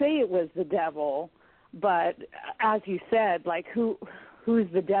say it was the devil, but as you said, like who's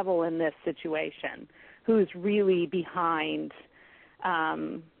the devil in this situation? Who's really behind,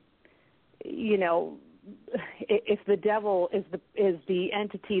 you know, if the devil is the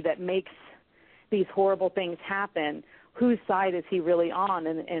entity that makes these horrible things happen, whose side is he really on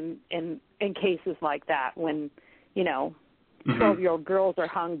in cases like that when, you know, 12-year-old girls are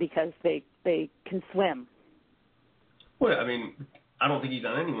hung because they can swim? Well, I mean, I don't think he's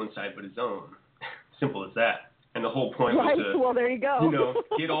on anyone's side but his own. Simple as that. And the whole point right. was to, well, there you go. You know,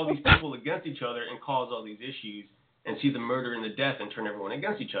 get all these people against each other and cause all these issues and see the murder and the death and turn everyone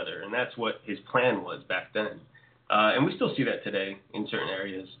against each other. And that's what his plan was back then. And we still see that today in certain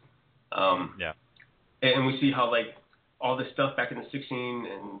areas. Yeah. And we see how, like, all this stuff back in the 16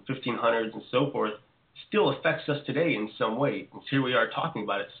 and 1500s and so forth still affects us today in some way. And here we are talking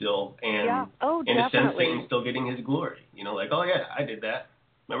about it still. And in a sense, Satan's still getting his glory. You know, like, oh, yeah, I did that.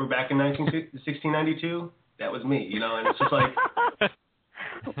 Remember back in 1692? That was me, you know, and it's just like...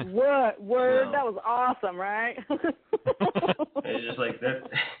 Word, you know, that was awesome, right? it's just like that.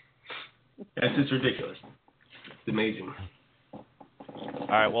 That's just ridiculous. It's amazing. All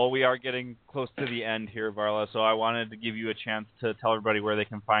right, well, we are getting close to the end here, Varla, so I wanted to give you a chance to tell everybody where they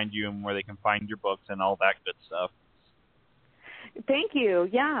can find you and where they can find your books and all that good stuff. Thank you.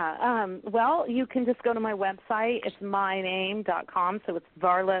 Yeah. Well, you can just go to my website. It's myname.com, so it's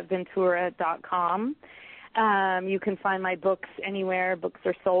varlaventura.com. You can find my books anywhere books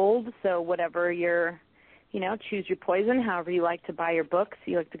are sold, so whatever your, you know, choose your poison, however you like to buy your books.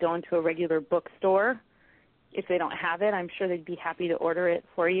 You like to go into a regular bookstore. If they don't have it, I'm sure they'd be happy to order it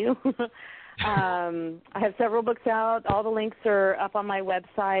for you. I have several books out. All the links are up on my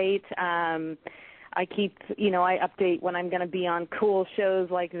website. I keep, you know, I update when I'm going to be on cool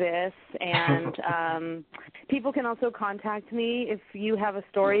shows like this. And people can also contact me if you have a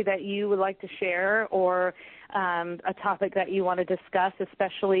story that you would like to share or a topic that you want to discuss,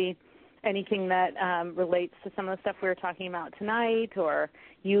 especially anything that relates to some of the stuff we were talking about tonight, or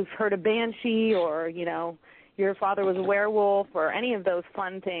you've heard a banshee, or, you know, your father was a werewolf, or any of those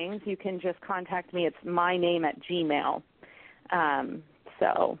fun things. You can just contact me. It's myname@gmail.com.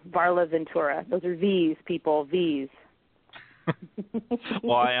 So, Varla Ventura. Those are V's, people, V's.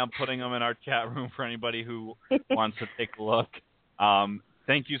 Well, I am putting them in our chat room for anybody who wants to take a look.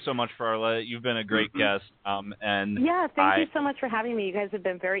 Thank you so much, Varla. You've been a great guest. Thank you so much for having me. You guys have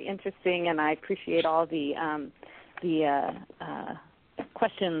been very interesting, and I appreciate all the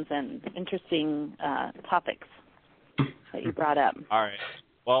questions and interesting topics that you brought up. All right.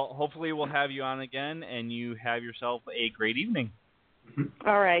 Well, hopefully we'll have you on again, and you have yourself a great evening.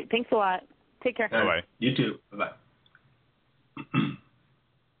 All right. Thanks a lot. Take care. Bye-bye. You too. Bye-bye.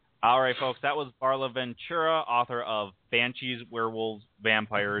 All right, folks. That was Varla Ventura, author of Banshees, Werewolves,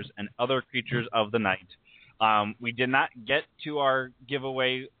 Vampires, and Other Creatures of the Night. We did not get to our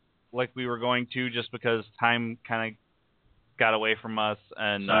giveaway like we were going to, just because time kind of got away from us.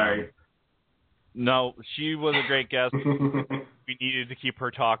 And sorry. No, she was a great guest. We needed to keep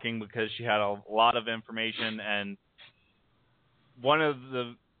her talking because she had a lot of information, and one of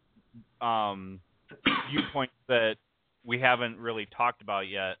the viewpoints that we haven't really talked about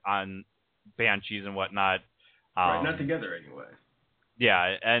yet on Banshees and whatnot. Right, not together anyway.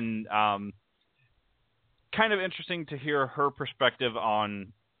 Yeah, and kind of interesting to hear her perspective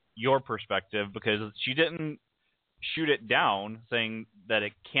on your perspective, because she didn't shoot it down saying that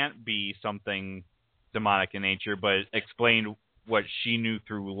it can't be something demonic in nature, but explained what she knew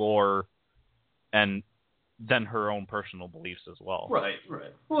through lore and then her own personal beliefs as well. Right.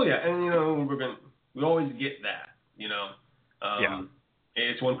 Well, yeah, and we always get that, Yeah.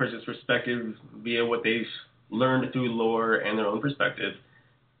 It's one person's perspective via what they've learned through lore and their own perspective,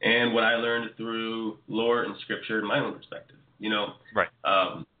 and what I learned through lore and scripture and my own perspective, Right.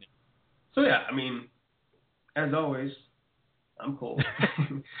 So yeah, as always, I'm cool.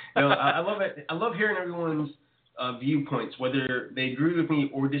 I love it. I love hearing everyone's viewpoints, whether they agree with me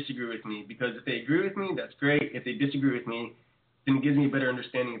or disagree with me, because if they agree with me, that's great. If they disagree with me, then it gives me a better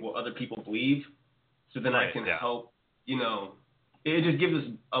understanding of what other people believe, so then I can help, it just gives us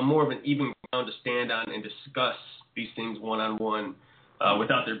a more of an even ground to stand on and discuss these things one-on-one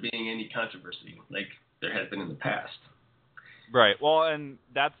without there being any controversy like there has been in the past. Right. Well, and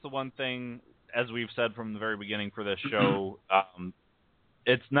that's the one thing, as we've said from the very beginning for this show,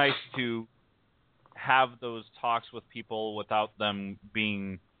 it's nice to have those talks with people without them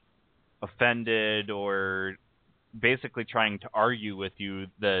being offended or basically trying to argue with you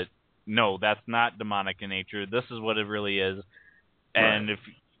that, no, that's not demonic in nature. This is what it really is. And if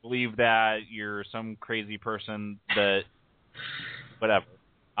you believe that, you're some crazy person that, whatever.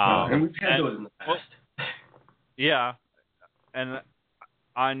 And we've had those in the past. Yeah. And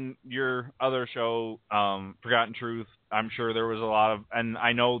on your other show, Forgotten Truth, I'm sure there was a lot of, and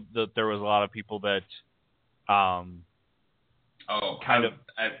I know that there was a lot of people that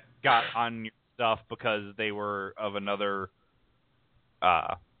got on your stuff because they were of another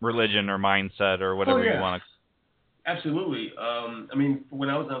religion or mindset or whatever you want to. Absolutely. When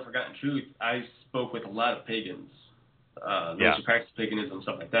I was on Forgotten Truth, I spoke with a lot of pagans, those who practice paganism and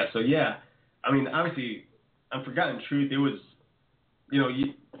stuff like that. So yeah, obviously on Forgotten Truth, it was,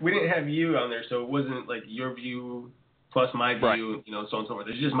 we didn't have you on there, so it wasn't like your view plus my view, so on and so forth.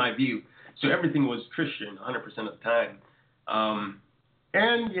 It's just my view. So everything was Christian 100% of the time.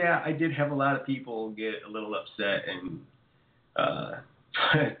 And yeah, I did have a lot of people get a little upset and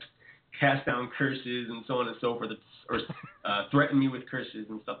cast down curses and so on and so forth, or threaten me with curses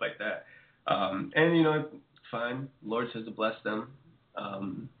and stuff like that. And it's fine. Lord says to bless them.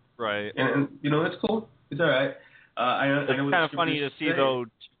 Right. And it's cool. It's all right. It's kind of funny to see, though,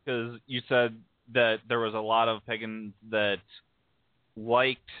 because you said that there was a lot of pagans that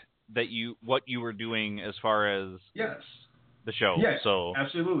liked what you were doing as far as the show. Yes, so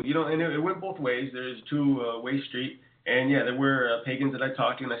absolutely. And it went both ways. There's a two-way street. And yeah, there were pagans that I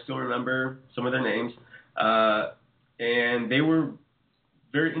talked to, and I still remember some of their names. And they were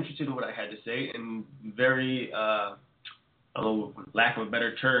very interested in what I had to say, and very, lack of a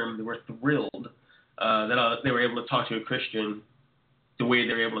better term, they were thrilled that they were able to talk to a Christian the way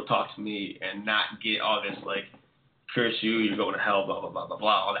they were able to talk to me and not get all this, like, curse you, you're going to hell, blah, blah, blah, blah,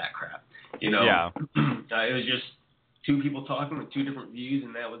 blah, all that crap. Yeah. It was just two people talking with two different views,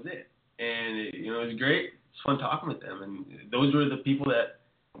 and that was it. And, it was great. It's fun talking with them. And those were the people that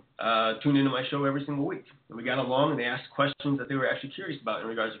tuned into my show every single week. And we got along, and they asked questions that they were actually curious about in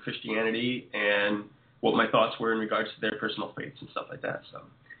regards to Christianity and what my thoughts were in regards to their personal faiths and stuff like that. So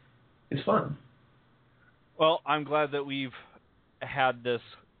it's fun. Well, I'm glad that we've had this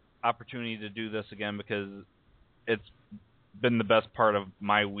opportunity to do this again, because it's been the best part of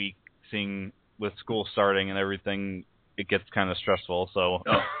my week, seeing with school starting and everything, it gets kind of stressful. So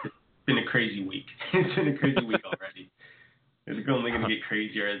it's been a crazy week. It's been a crazy week already. It's only going to get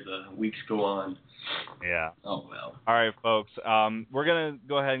crazier as the weeks go on. Yeah. Oh, well. All right, folks. We're going to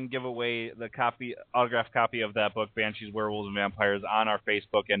go ahead and give away the autographed copy of that book, Banshees, Werewolves, and Vampires, on our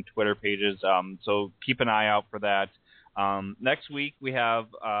Facebook and Twitter pages. So keep an eye out for that. Next week, we have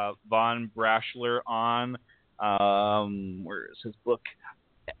Von Brashler on. Where is his book?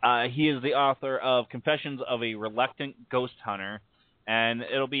 He is the author of Confessions of a Reluctant Ghost Hunter. And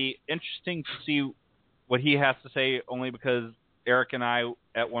it'll be interesting to see what he has to say, only because Eric and I,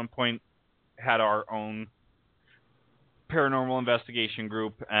 at one point, had our own paranormal investigation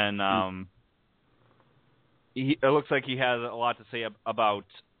group, and it looks like he has a lot to say about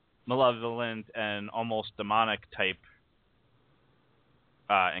malevolent and almost demonic type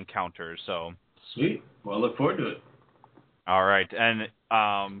encounters. So sweet. Well, I look forward to it. All right, and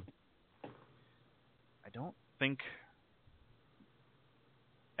I don't think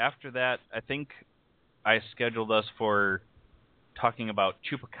after that, I think I scheduled us for talking about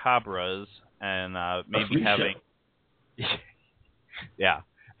chupacabras and maybe having, yeah,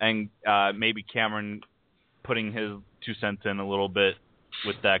 and maybe Cameron putting his 2 cents in a little bit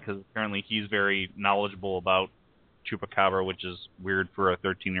with that because apparently he's very knowledgeable about Chupacabra, which is weird for a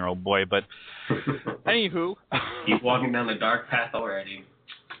 13-year-old boy. But anywho, keep walking down the dark path already.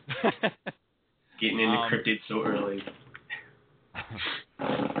 Getting into cryptids so early.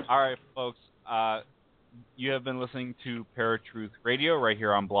 All right, folks. You have been listening to Paratruth Radio right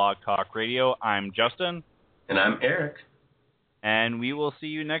here on Blog Talk Radio. I'm Justin. And I'm Eric. And we will see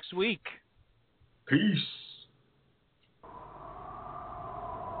you next week. Peace.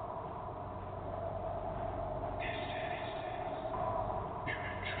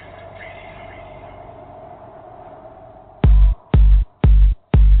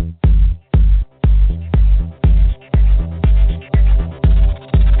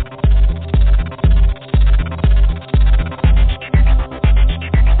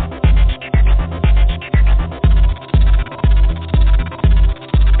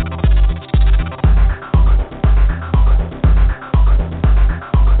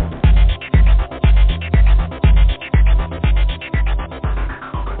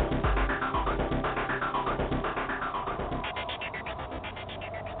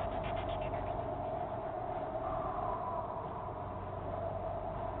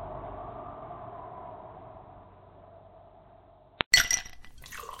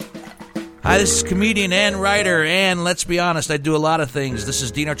 Hi, this is comedian and writer, and let's be honest, I do a lot of things. This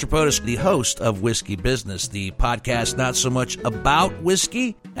is Dino Tripodis, the host of Whiskey Business, the podcast not so much about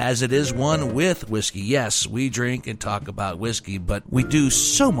whiskey as it is one with whiskey. Yes, we drink and talk about whiskey, but we do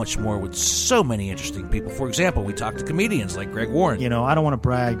so much more with so many interesting people. For example, we talk to comedians like Greg Warren. You know, I don't want to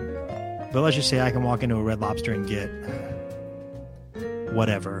brag, but let's just say I can walk into a Red Lobster and get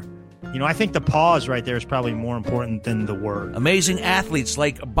whatever. You know, I think the pause right there is probably more important than the word. Amazing athletes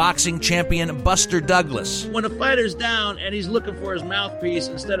like boxing champion Buster Douglas. When a fighter's down and he's looking for his mouthpiece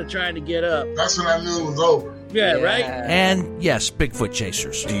instead of trying to get up. That's when I knew it was over. Yeah, right? And yes, Bigfoot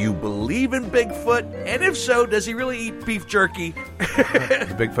chasers. Do you believe in Bigfoot? And if so, does he really eat beef jerky?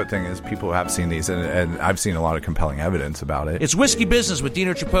 The Bigfoot thing is people have seen these, and I've seen a lot of compelling evidence about it. It's Whiskey Business with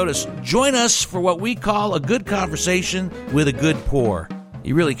Dino Tripodis. Join us for what we call a good conversation with a good pour.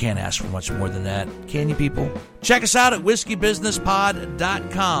 You really can't ask for much more than that, can you, people? Check us out at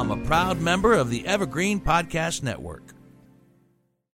whiskeybusinesspod.com, a proud member of the Evergreen Podcast Network.